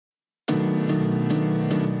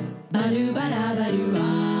Ba-do, ba-da, ba-do,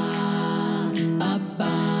 ah.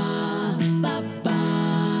 Ba-ba, ba-ba.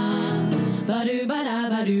 Ba-do, ba-da,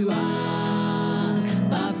 ba-do, ah.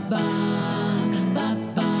 Ba-ba,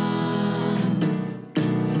 ba-ba.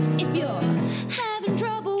 If you're having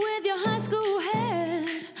trouble with your high school head,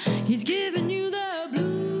 he's giving you the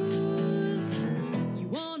blues. You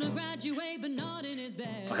want to graduate, but not in his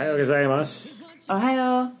bed. Ohayou gozaimasu.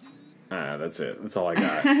 Ohio. That's it. That's all I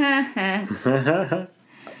got.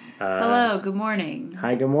 Hello, good morning.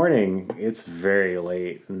 Hi, good morning. It's very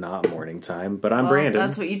late, not morning time, but I'm Brandon.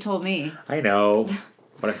 That's what you told me. I know,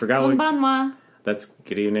 but I forgot what... Konbanwa. That's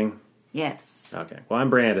good evening? Yes. Okay. Well,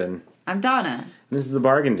 I'm Brandon. I'm Donna. This is The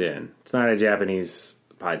Bargain Den. It's not a Japanese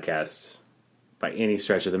podcast by any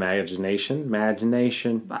stretch of the imagination. By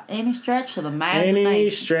any stretch of the imagination. Any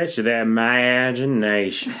stretch of that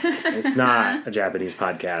imagination. It's not a Japanese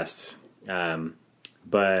podcast.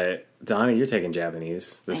 But, Donna, you're taking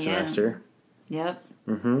Japanese this semester. Yep.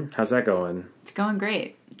 Mm-hmm. How's that going? It's going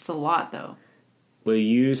great. It's a lot, though. Will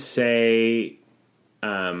you say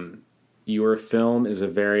your film is a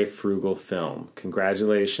very frugal film?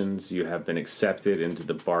 Congratulations, you have been accepted into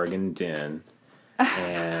the Bargain Den,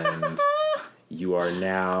 and you are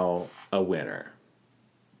now a winner.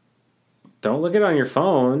 Don't look it on your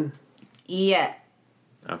phone. Yeah.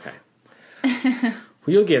 Okay.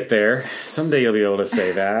 Well, you'll get there. Someday you'll be able to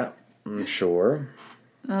say that, I'm sure.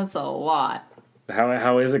 That's a lot.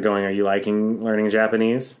 How is it going? Are you liking learning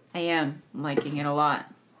Japanese? I am liking it a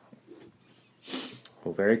lot.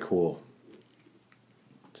 Well, very cool.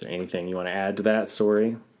 Is there anything you want to add to that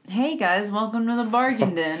story? Hey guys, welcome to the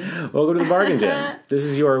Bargain Den. Welcome to the Bargain Den. This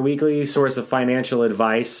is your weekly source of financial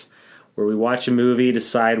advice where we watch a movie,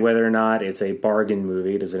 decide whether or not it's a bargain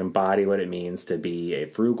movie. Does it embody what it means to be a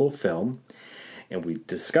frugal film? And we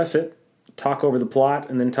discuss it, talk over the plot,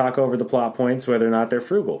 and then talk over the plot points, whether or not they're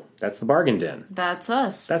frugal. That's the Bargain Den. That's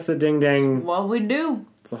us. That's the ding-dang. That's what we do.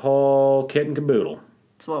 It's the whole kit and caboodle.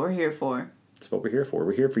 It's what we're here for. That's what we're here for.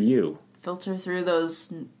 We're here for you. Filter through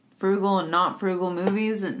those frugal and not frugal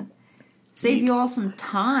movies and save you all some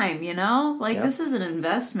time, you know? Like, This is an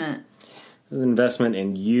investment. This is an investment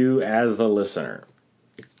in you as the listener.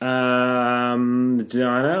 Donna,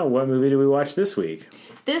 what movie did we watch this week?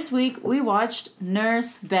 This week, we watched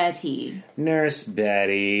Nurse Betty. Nurse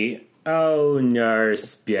Betty. Oh,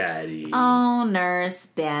 Nurse Betty. Oh, Nurse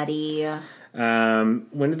Betty. When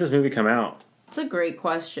did this movie come out? It's a great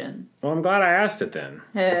question. Well, I'm glad I asked it then.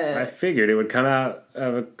 I figured it would come out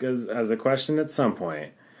as a question at some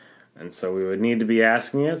point. And so we would need to be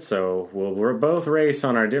asking it, so we'll both race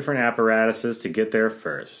on our different apparatuses to get there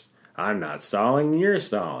first. I'm not stalling, you're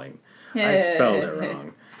stalling. I spelled it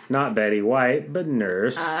wrong. Not Betty White, but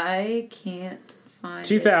Nurse. I can't find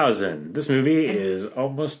 2000. This movie is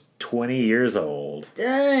almost 20 years old.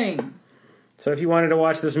 Dang. So if you wanted to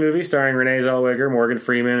watch this movie starring Renee Zellweger, Morgan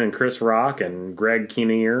Freeman, and Chris Rock, and Greg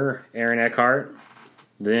Kinnear, Aaron Eckhart,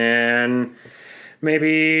 then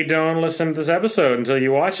maybe don't listen to this episode until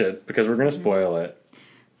you watch it, because we're going to spoil it.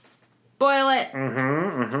 Spoil it.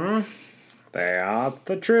 That's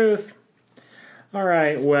the truth. All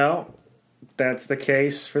right, well, that's the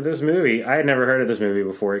case for this movie. I had never heard of this movie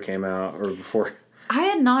before it came out, or before. I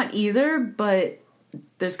had not either, but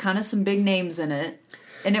there's kind of some big names in it.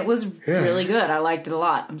 And it was really good. I liked it a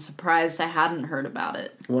lot. I'm surprised I hadn't heard about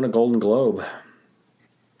it. It won a Golden Globe.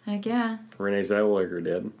 Heck yeah. Renee Zellweger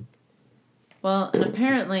did. Well, and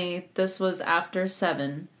apparently this was after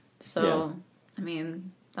 7. So, I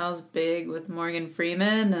mean, that was big with Morgan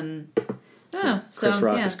Freeman and... Chris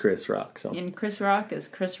Rock is Chris Rock. So. And Chris Rock is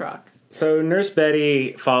Chris Rock. So Nurse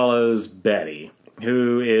Betty follows Betty,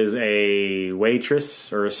 who is a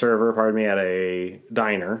waitress, or a server, pardon me, at a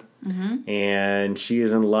diner. Mm-hmm. And she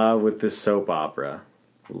is in love with this soap opera.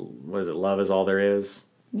 What is it, Love Is All There Is?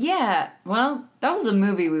 Yeah, well, that was a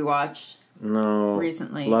movie we watched. No.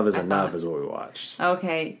 Recently. Love Is Enough is what we watched.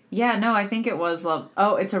 Okay. Yeah, no, I think it was Love.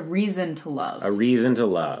 Oh, it's A Reason to Love. A Reason to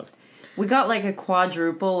Love. We got like a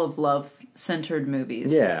quadruple of love-centered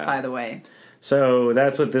movies, by the way. So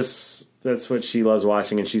that's what she loves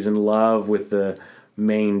watching, and she's in love with the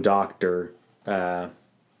main doctor,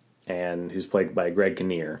 and who's played by Greg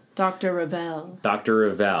Kinnear. Dr. Ravel. Dr.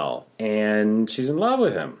 Ravel. And she's in love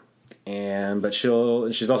with him. But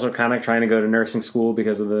she's also kind of trying to go to nursing school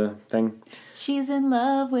because of the thing. She's in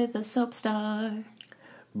love with a soap star.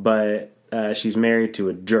 But she's married to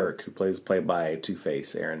a jerk who played by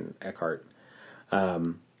Two-Face, Aaron Eckhart.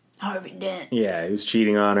 Harvey Dent. Yeah, he was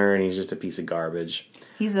cheating on her, and he's just a piece of garbage.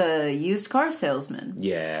 He's a used car salesman.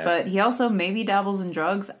 Yeah. But he also maybe dabbles in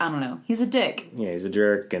drugs. I don't know. He's a dick. Yeah, he's a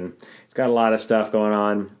jerk, and he's got a lot of stuff going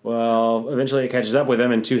on. Well, eventually it catches up with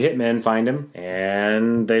him, and 2 hitmen find him,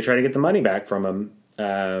 and they try to get the money back from him.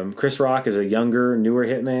 Chris Rock is a younger, newer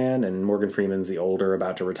hitman, and Morgan Freeman's the older,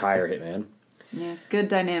 about to retire hitman. Yeah, good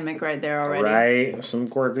dynamic right there already. Right, some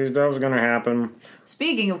quirky stuff's gonna happen.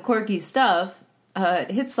 Speaking of quirky stuff,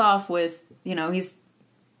 it hits off with,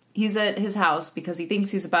 he's at his house because he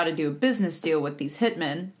thinks he's about to do a business deal with these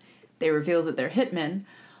hitmen. They reveal that they're hitmen.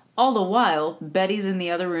 All the while, Betty's in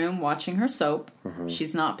the other room watching her soap. Mm-hmm.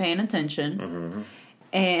 She's not paying attention. Mm-hmm.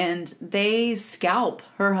 And they scalp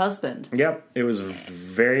her husband. Yep, it was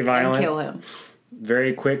very violent. And kill him.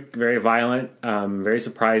 Very quick, very violent, very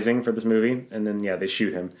surprising for this movie. And then, they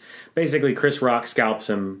shoot him. Basically, Chris Rock scalps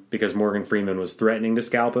him because Morgan Freeman was threatening to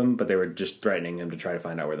scalp him, but they were just threatening him to try to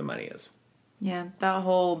find out where the money is. Yeah, that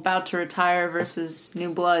whole about to retire versus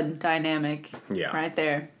new blood dynamic. Yeah. Right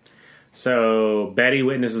there. So Betty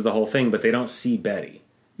witnesses the whole thing, but they don't see Betty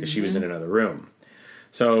because she was in another room.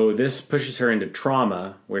 So this pushes her into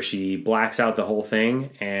trauma where she blacks out the whole thing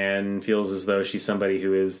and feels as though she's somebody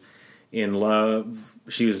who is in love.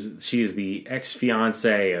 She is the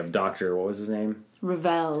ex-fiancé of Dr. What was his name?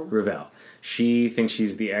 Ravel. She thinks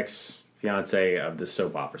she's the ex-fiancé of the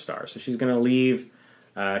soap opera star. So she's going to leave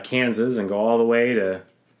Kansas and go all the way to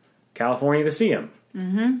California to see him.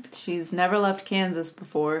 Mm-hmm. She's never left Kansas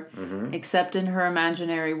before, except in her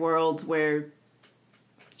imaginary world where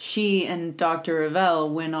she and Dr. Ravel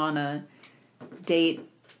went on a date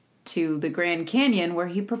to the Grand Canyon where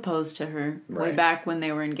he proposed to her way back when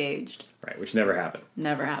they were engaged. Right, which never happened.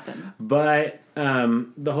 Never happened. But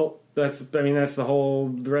the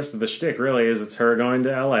rest of the shtick really is it's her going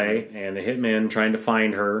to L.A. and the hitmen trying to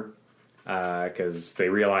find her because they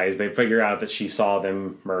figure out that she saw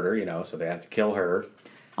them murder, so they have to kill her.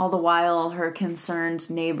 All the while, her concerned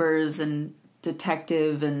neighbors and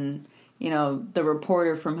detective and the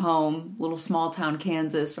reporter from home, little small town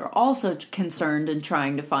Kansas, are also concerned and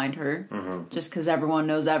trying to find her. Mm-hmm. Just because everyone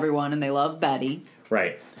knows everyone and they love Betty.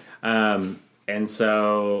 Right. And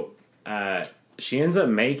so she ends up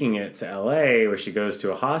making it to L.A. where she goes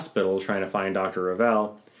to a hospital trying to find Dr.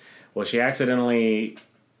 Ravel. Well, she accidentally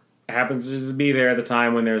happens to be there at the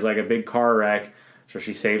time when there's like a big car wreck. So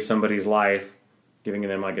she saves somebody's life, giving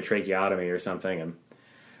them like a tracheotomy or something.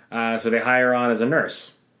 And so they hire her on as a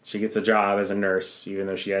nurse. She gets a job as a nurse, even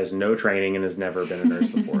though she has no training and has never been a nurse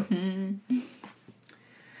before.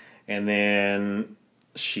 And then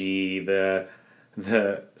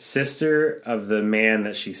the sister of the man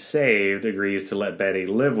that she saved agrees to let Betty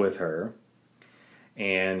live with her.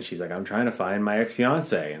 And she's like, I'm trying to find my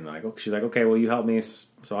ex-fiancé. And she's like, okay, well, you help me,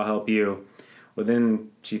 so I'll help you. Well, then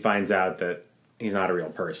she finds out that he's not a real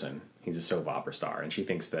person. He's a soap opera star. And she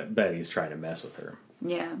thinks that Betty's trying to mess with her.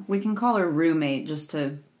 Yeah, we can call her roommate just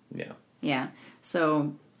to... Yeah. Yeah.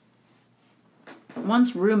 So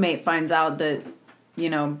once roommate finds out that,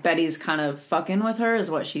 Betty's kind of fucking with her is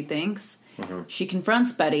what she thinks, she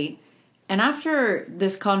confronts Betty. And after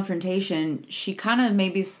this confrontation, she kind of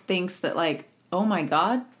maybe thinks that, oh my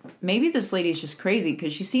God, maybe this lady's just crazy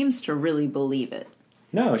because she seems to really believe it.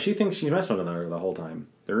 No, she thinks she's messing with her the whole time.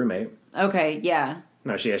 The roommate. Okay, yeah.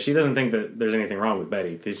 No, she doesn't think that there's anything wrong with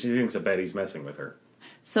Betty. She thinks that Betty's messing with her.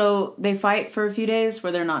 So they fight for a few days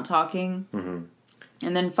where they're not talking. Mm-hmm.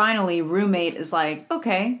 And then finally, roommate is like,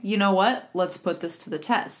 okay, you know what? Let's put this to the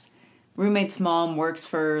test. Roommate's mom works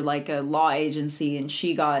for a law agency and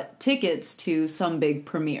she got tickets to some big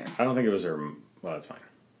premiere. I don't think it was her. Well, that's fine.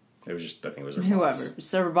 I think it was her Whoever. boss.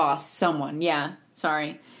 It's her boss. Someone. Yeah.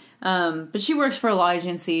 Sorry. But she works for a law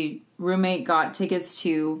agency. Roommate got tickets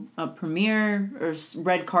to a premiere or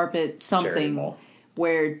red carpet something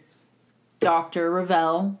where Dr.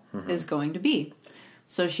 Ravel is going to be.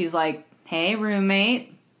 So she's like, hey,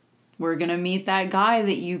 roommate, we're going to meet that guy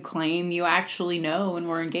that you claim you actually know and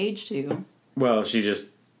were engaged to. Well, she just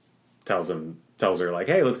tells her,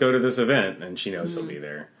 hey, let's go to this event. And she knows he'll be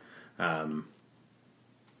there.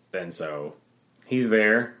 Then so he's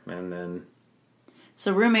there. And then...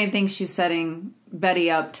 So roommate thinks she's setting Betty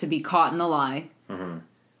up to be caught in the lie. Mm-hmm.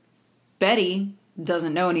 Betty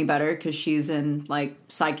doesn't know any better because she's in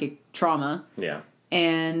psychic trauma. Yeah.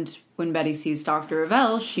 And when Betty sees Dr.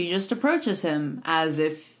 Ravel, she just approaches him as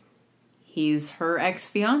if he's her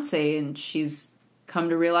ex-fiancé and she's come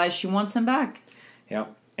to realize she wants him back.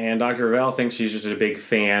 Yep. And Dr. Ravel thinks she's just a big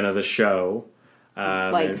fan of the show.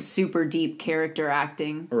 Super deep character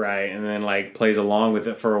acting. Right. And then plays along with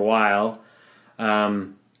it for a while.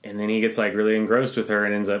 And then he gets like really engrossed with her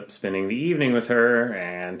and ends up spending the evening with her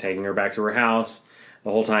and taking her back to her house. The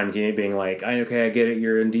whole time being like, okay, I get it,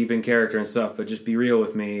 you're deep in character and stuff, but just be real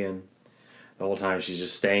with me. And the whole time she's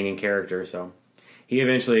just staying in character. So he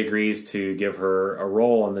eventually agrees to give her a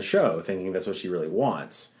role on the show, thinking that's what she really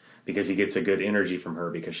wants, because he gets a good energy from her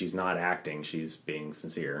because she's not acting, she's being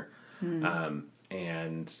sincere.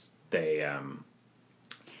 And they...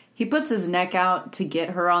 he puts his neck out to get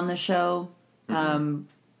her on the show. And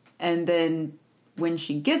then when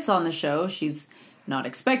she gets on the show, she's not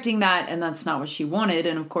expecting that, and that's not what she wanted.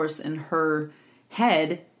 And of course, in her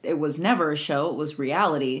head, it was never a show, it was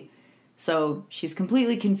reality. So she's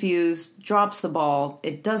completely confused, drops the ball,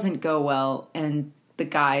 it doesn't go well, and the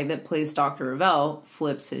guy that plays Dr. Ravel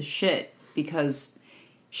flips his shit because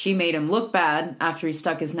she made him look bad after he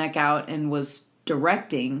stuck his neck out and was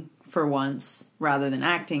directing for once rather than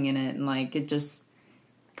acting in it, and like it just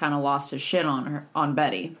kind of lost his shit on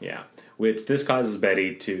Betty. Yeah, which this causes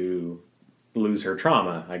Betty to lose her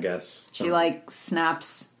trauma, I guess. She like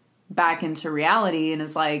snaps back into reality and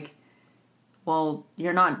is like, well,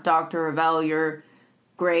 you're not Dr. Ravel, you're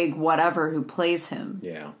Greg whatever who plays him.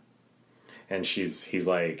 Yeah. And he's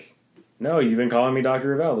like, no, you've been calling me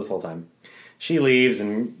Dr. Ravel this whole time. She leaves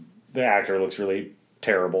and the actor looks really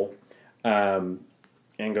terrible. And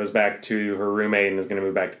goes back to her roommate and is going to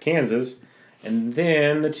move back to Kansas. And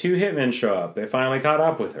then the two hitmen show up. They finally caught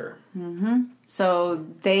up with her. So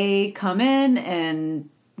they come in and,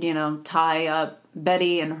 tie up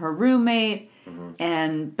Betty and her roommate.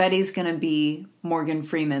 And Betty's going to be Morgan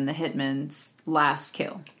Freeman, the hitman's last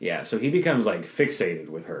kill. Yeah, so he becomes, like, fixated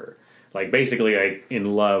with her. Like, basically, like,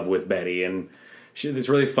 in love with Betty. And it's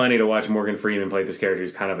really funny to watch Morgan Freeman play this character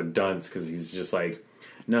who's kind of a dunce, because he's just like,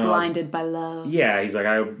 no. Blinded by love. Yeah, he's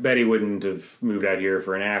like, Betty wouldn't have moved out here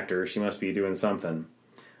for an actor. She must be doing something.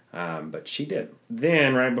 But she did.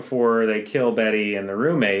 Then, right before they kill Betty and the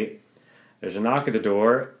roommate, there's a knock at the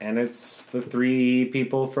door, and it's the two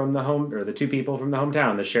people from the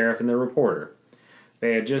hometown, the sheriff and the reporter.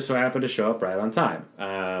 They had just so happened to show up right on time.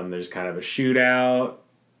 There's kind of a shootout.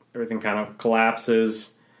 Everything kind of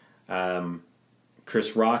collapses.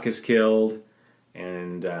 Chris Rock is killed,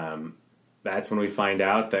 and that's when we find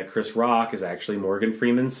out that Chris Rock is actually Morgan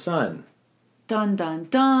Freeman's son. Dun, dun,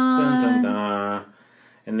 dun. Dun, dun, dun.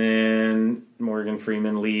 And then Morgan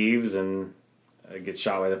Freeman leaves and gets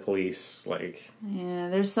shot by the police. Yeah,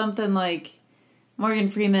 there's something like Morgan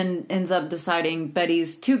Freeman ends up deciding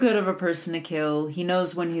Betty's too good of a person to kill. He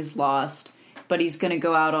knows when he's lost, but he's going to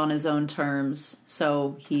go out on his own terms.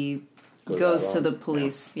 So he goes to the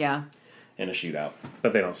police. Yeah. In a shootout.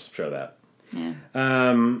 But they don't show that.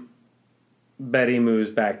 Yeah. Betty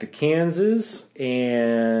moves back to Kansas,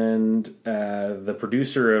 and the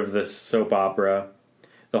producer of the soap opera,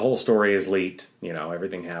 the whole story is leaked.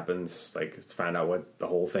 Everything happens. Like, it's found out what the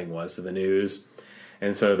whole thing was to the news.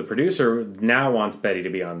 And so the producer now wants Betty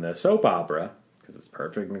to be on the soap opera, because it's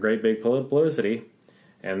perfect and great big publicity.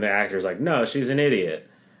 And the actor's like, no, she's an idiot.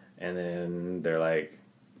 And then they're like,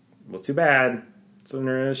 well, too bad.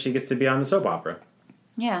 So she gets to be on the soap opera.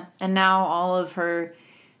 Yeah, and now all of her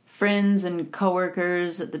friends and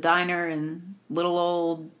coworkers at the diner in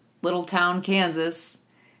little town Kansas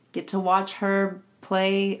get to watch her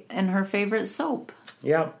play in her favorite soap.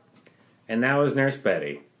 Yep. And that was Nurse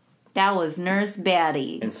Betty. That was Nurse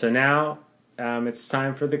Betty. And so now it's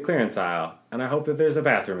time for the clearance aisle. And I hope that there's a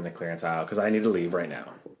bathroom in the clearance aisle, because I need to leave right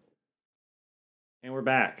now. And we're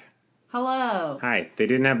back. Hello. Hi. They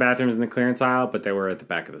didn't have bathrooms in the clearance aisle, but they were at the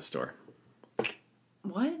back of the store.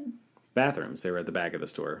 What? Bathrooms. They were at the back of the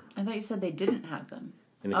store. I thought you said they didn't have them.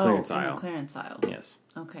 In the clearance aisle. In the clearance aisle. Yes.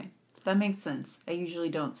 Okay. That makes sense. I usually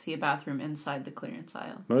don't see a bathroom inside the clearance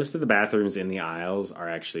aisle. Most of the bathrooms in the aisles are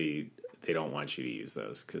actually, they don't want you to use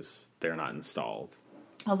those because they're not installed.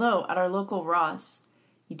 Although, at our local Ross,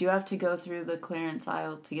 you do have to go through the clearance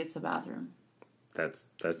aisle to get to the bathroom. That's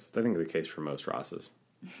I think, the case for most Rosses.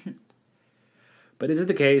 But is it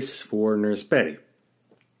the case for Nurse Betty?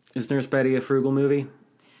 Is Nurse Betty a frugal movie?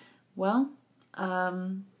 Well,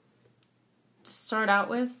 to start out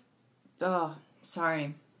with,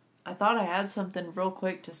 sorry. I thought I had something real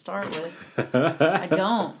quick to start with. I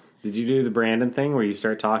don't. Did you do the Brandon thing where you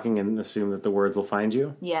start talking and assume that the words will find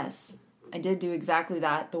you? Yes, I did do exactly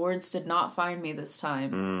that. The words did not find me this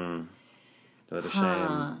time. What a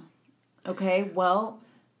shame. Okay, well,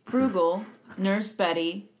 frugal, Nurse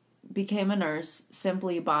Betty became a nurse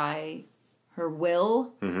simply by her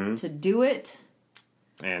will to do it.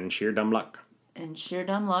 And sheer dumb luck.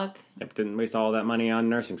 Yep, didn't waste all that money on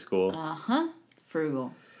nursing school.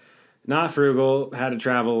 Frugal. Not frugal. Had to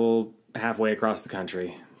travel halfway across the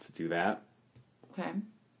country to do that. Okay.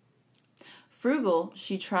 Frugal,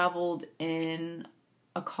 she traveled in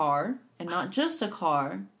a car, and not just a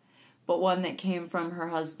car, but one that came from her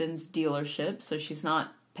husband's dealership, so she's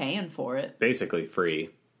not paying for it. Basically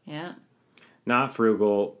free. Yeah. Not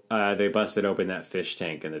frugal. They busted open that fish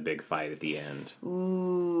tank in the big fight at the end.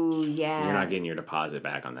 Ooh, yeah. You're not getting your deposit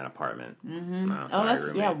back on that apartment. Mm-hmm. Oh, sorry, that's,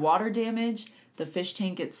 roommate. yeah, water damage, the fish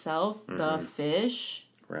tank itself, the fish.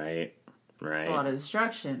 Right. It's a lot of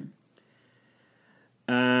destruction.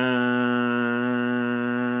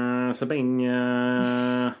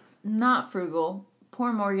 Sabina. Not frugal.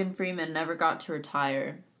 Poor Morgan Freeman never got to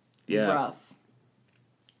retire. Yeah. Rough.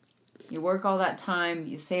 You work all that time,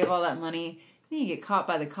 you save all that money, then you get caught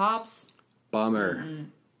by the cops. Bummer. Mm-mm.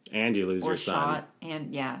 And you lose or your son. Shot.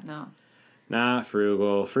 And yeah, no. Not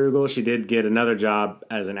frugal. Frugal, she did get another job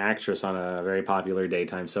as an actress on a very popular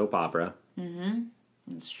daytime soap opera. Mm-hmm.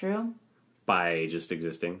 It's true. By just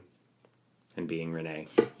existing and being Renee.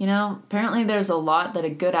 You know, apparently there's a lot that a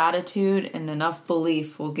good attitude and enough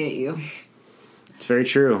belief will get you. It's very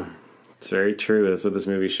true. It's very true. That's what this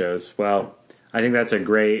movie shows. Well, I think that's a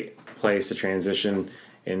great place to transition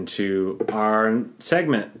into our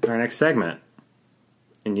segment, our next segment.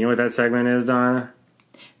 And you know what that segment is, Donna?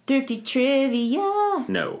 Thrifty Trivia.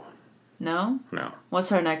 No. No? No.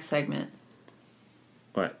 What's our next segment?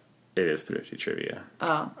 What? It is Thrifty Trivia.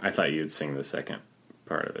 Oh. I thought you'd sing the second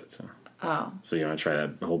part of it. Oh. So you want to try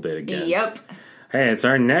that whole bit again? Yep. Hey, it's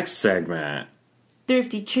our next segment.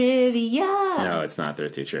 Thrifty Trivia. No, it's not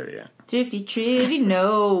Thrifty Trivia. Thrifty Trivia,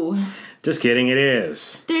 no. Just kidding, it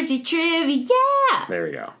is. Thrifty Trivia. There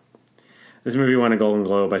we go. This movie won a Golden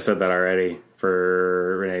Globe. I said that already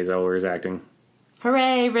for Renee Zellweger's acting.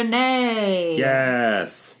 Hooray, Renee.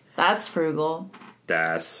 Yes. That's frugal.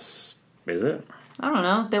 Is it? I don't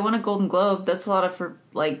know. They won a Golden Globe. That's a lot of,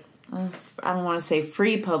 I don't want to say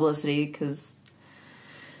free publicity, because,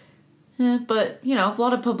 but, you know, a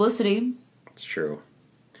lot of publicity. It's true.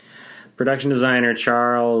 Production designer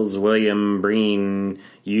Charles William Breen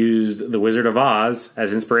used The Wizard of Oz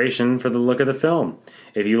as inspiration for the look of the film.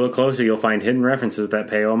 If you look closer, you'll find hidden references that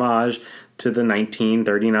pay homage to the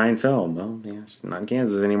 1939 film. Well, yeah, she's not in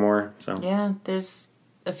Kansas anymore, so. Yeah, there's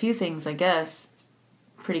a few things, I guess.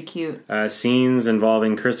 Pretty cute. Scenes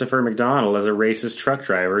involving Christopher McDonald as a racist truck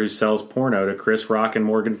driver who sells porno to Chris Rock and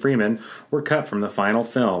Morgan Freeman were cut from the final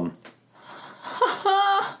film.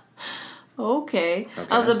 Okay.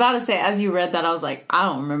 I was about to say, as you read that, I was like, I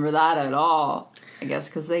don't remember that at all. I guess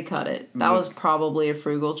because they cut it. That was probably a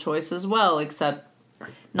frugal choice as well, except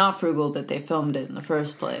not frugal that they filmed it in the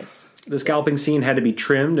first place. The scalping scene had to be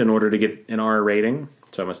trimmed in order to get an R rating,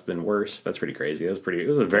 so it must have been worse. That's pretty crazy. It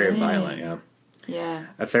was a very violent, yeah. Yeah.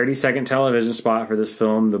 A 30-second television spot for this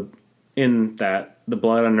film, the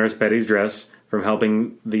blood on Nurse Betty's dress from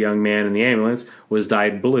helping the young man in the ambulance was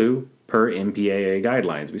dyed blue per MPAA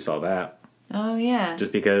guidelines. We saw that. Oh, yeah.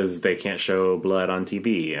 Just because they can't show blood on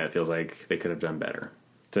TV, it feels like they could have done better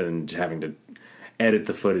than having to edit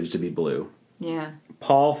the footage to be blue. Yeah.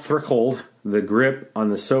 Paul Thrickle, the grip on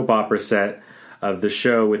the soap opera set of the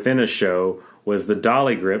show within a show, was the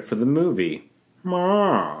dolly grip for the movie.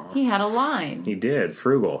 He had a line. He did.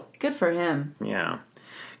 Frugal. Good for him. Yeah.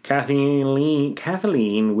 Kathleen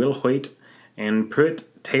Wilhoit and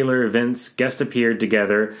Pruitt Taylor Vince guest appeared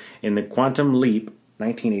together in the Quantum Leap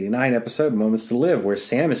 1989 episode Moments to Live, where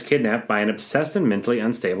Sam is kidnapped by an obsessed and mentally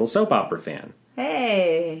unstable soap opera fan.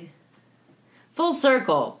 Hey. Full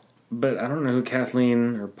circle. But I don't know who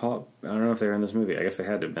Kathleen or Paul... I don't know if they were in this movie. I guess they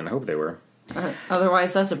had to have been. I hope they were.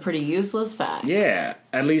 Otherwise, that's a pretty useless fact. Yeah.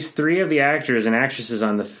 At least 3 of the actors and actresses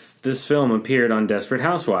on this film appeared on Desperate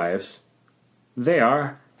Housewives. They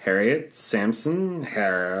are Harriet Sampson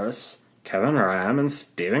Harris, Kevin Ram, and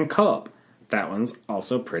Stephen Culp. That one's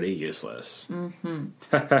also pretty useless. Mm-hmm.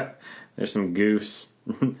 There's some goofs.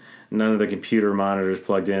 None of the computer monitors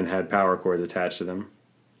plugged in had power cords attached to them.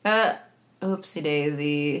 Oopsie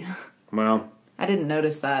daisy. Well, I didn't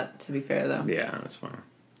notice that, to be fair, though. Yeah, that's fine.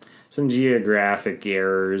 Some geographic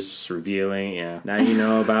errors revealing, now you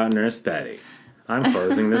know about Nurse Betty. I'm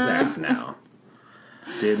closing this app now.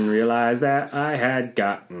 Didn't realize that I had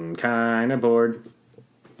gotten kind of bored.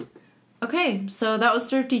 Okay, so that was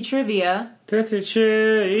Thrifty Trivia. Thrifty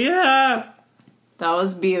Trivia! That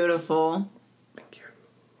was beautiful. Thank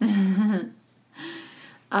you.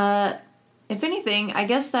 If anything, I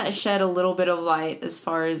guess that shed a little bit of light as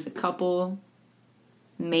far as a couple,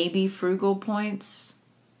 maybe frugal points.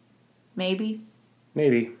 Maybe.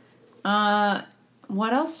 What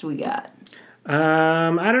else do we got?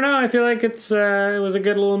 I don't know. I feel like it was a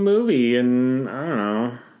good little movie, and I don't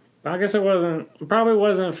know. I guess it probably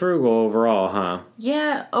wasn't frugal overall, huh?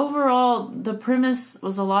 Yeah, overall, the premise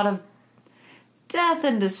was a lot of death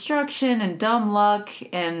and destruction and dumb luck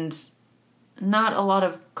and not a lot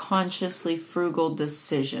of consciously frugal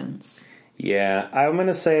decisions. Yeah, I'm going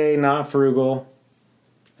to say not frugal.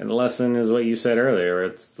 And the lesson is what you said earlier.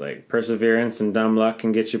 It's like perseverance and dumb luck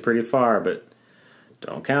can get you pretty far, but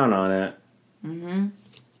don't count on it. Mm-hmm.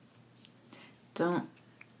 Don't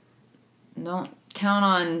count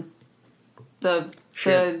on the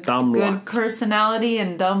good luck. Personality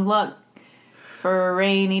and dumb luck for a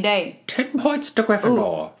rainy day. 10 points to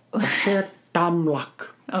Gryffindor. Sheer dumb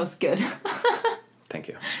luck. That was good. Thank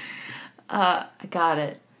you. I got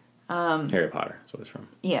it. Harry Potter. That's what it's from.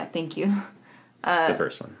 Yeah, thank you. The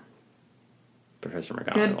first one. Professor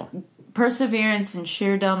McGonagall. Good perseverance and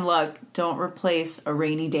sheer dumb luck don't replace a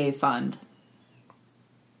rainy day fund.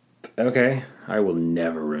 Okay. I will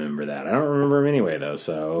never remember that. I don't remember him anyway, though.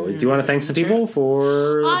 So, do you want to thank some people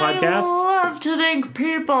for the podcast? I love to thank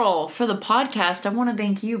people for the podcast. I want to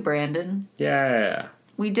thank you, Brandon. Yeah.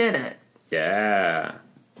 We did it. Yeah.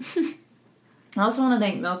 I also want to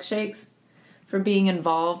thank Milkshakes for being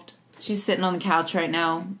involved. She's sitting on the couch right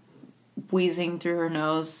now, wheezing through her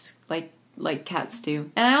nose like cats do.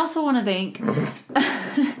 And I also want to thank...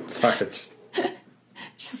 Sorry,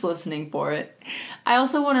 just listening for it. I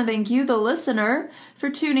also want to thank you, the listener, for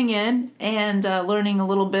tuning in and learning a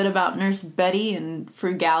little bit about Nurse Betty and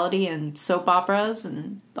frugality and soap operas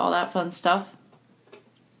and all that fun stuff.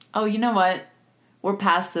 Oh, you know what? We're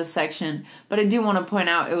past this section, but I do want to point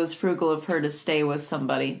out it was frugal of her to stay with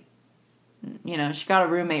somebody. You know, she got a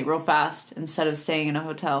roommate real fast instead of staying in a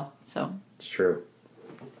hotel, so. It's true.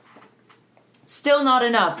 Still not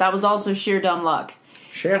enough. That was also sheer dumb luck.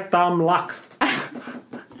 Sheer dumb luck.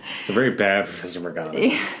 It's a very bad Professor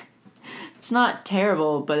McGonagall. It's not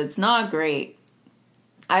terrible, but it's not great.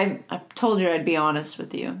 I told you I'd be honest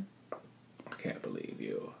with you. I can't believe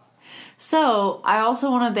you. So, I also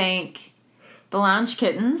want to thank the Lounge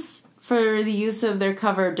Kittens for the use of their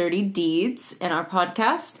cover Dirty Deeds in our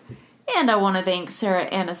podcast. And I want to thank Sarah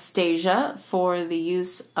Anastasia for the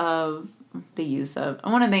use of... I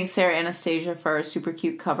want to thank Sarah Anastasia for our super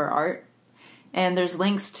cute cover art. And there's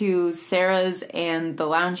links to Sarah's and the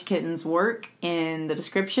Lounge Kittens' work in the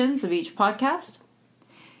descriptions of each podcast.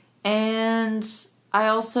 And I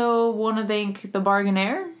also want to thank the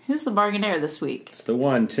Bargainaire. Who's the Bargainaire this week? It's the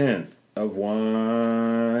 1/10 of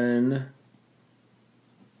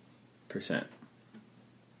 1%.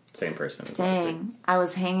 Same person. Dang, I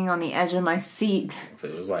was hanging on the edge of my seat. If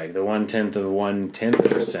it was like the 1/10 of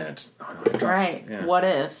 1/10%. Oh, no, it drops. Right. Yeah. What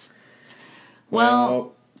if?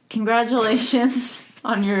 Well, congratulations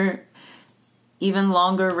on your even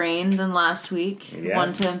longer reign than last week. Yeah.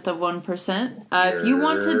 1/10 of 1%. If you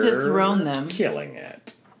want to dethrone them, killing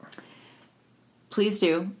it. Please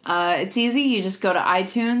do. It's easy. You just go to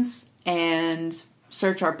iTunes and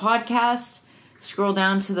search our podcast. Scroll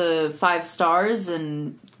down to the 5 stars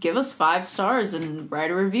and give us 5 stars and write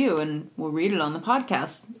a review, and we'll read it on the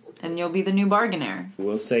podcast. And you'll be the new Bargainaire.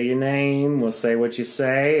 We'll say your name, we'll say what you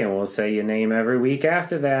say, and we'll say your name every week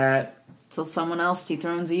after that. Till someone else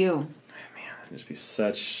dethrones you. Man, it'd just be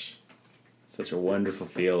such a wonderful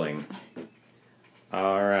feeling.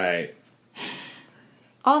 All right.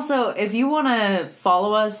 Also, if you want to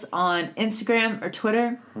follow us on Instagram or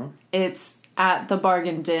Twitter, it's at The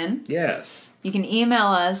Bargain Din. Yes. You can email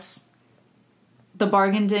us,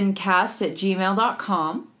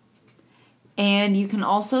 thebargaindincast@gmail.com. And you can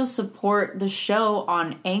also support the show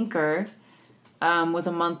on Anchor with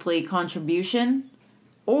a monthly contribution.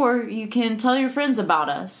 Or you can tell your friends about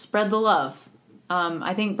us. Spread the love.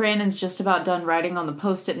 I think Brandon's just about done writing on the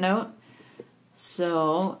Post-it note.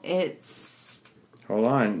 So it's... Hold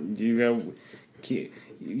on.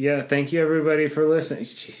 Yeah, thank you everybody for listening.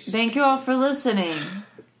 Jeez. Thank you all for listening.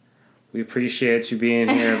 We appreciate you being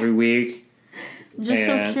here every week. I'm just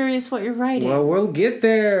so curious what you're writing. Well, we'll get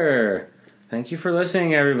there. Thank you for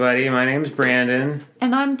listening, everybody. My name's Brandon.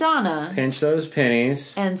 And I'm Donna. Pinch those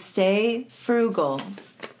pennies. And stay frugal.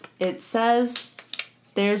 It says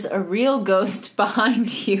there's a real ghost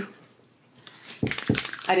behind you.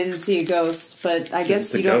 I didn't see a ghost, but I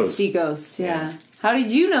guess you don't see ghosts. Yeah. How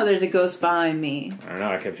did you know there's a ghost behind me? I don't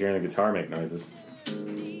know. I kept hearing the guitar make noises.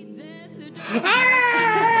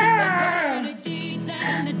 Ah!